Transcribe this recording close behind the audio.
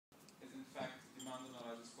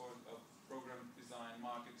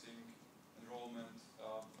marketing, enrollment,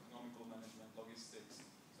 economical management, logistics.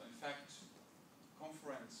 So in fact,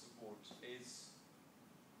 conference support is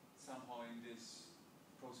somehow in these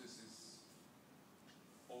processes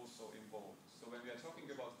also involved. So when we are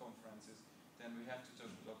talking about conferences, then we have to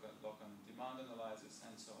look on demand analysis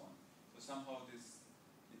and so on. So somehow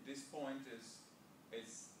this point is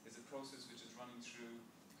a process which is running through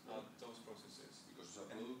those processes. Because it's a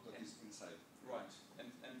product that is inside. Right,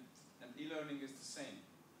 and e-learning is the same,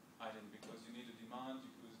 I think, because you need a demand,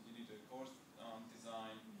 you need a course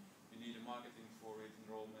design, you need a marketing for it,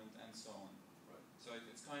 enrollment, and so on. Right. So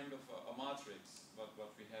it's kind of a matrix,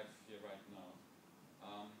 what we have here right now.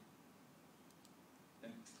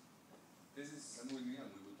 And this is... And we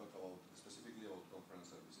will talk about specifically about conference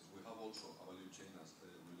services. We have also a value chain as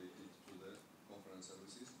related to the conference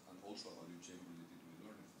services, and also a value chain related to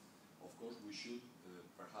e-learning. Of course, we should,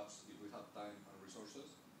 perhaps, if we have time and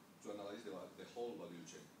resources, to analyze the whole value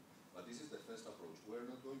chain. But this is the first approach. We're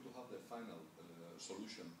not going to have the final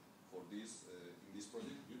solution for this in this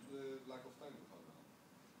project due to the lack of time we have now.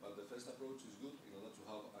 But the first approach is good in order to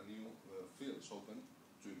have a new fields open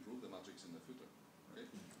to improve the matrix in the future. Okay?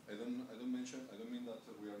 I don't mean that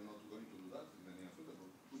we are not going to do that in the near future.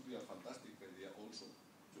 It would be a fantastic idea also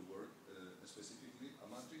to work specifically a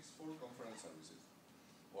matrix for conference services,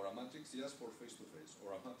 or a matrix just for face-to-face,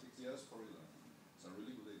 or a matrix just for e-learning. It's a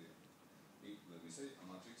really good idea. Let me say, a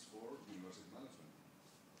matrix for university management.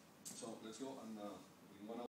 So let's go and in 1 hour.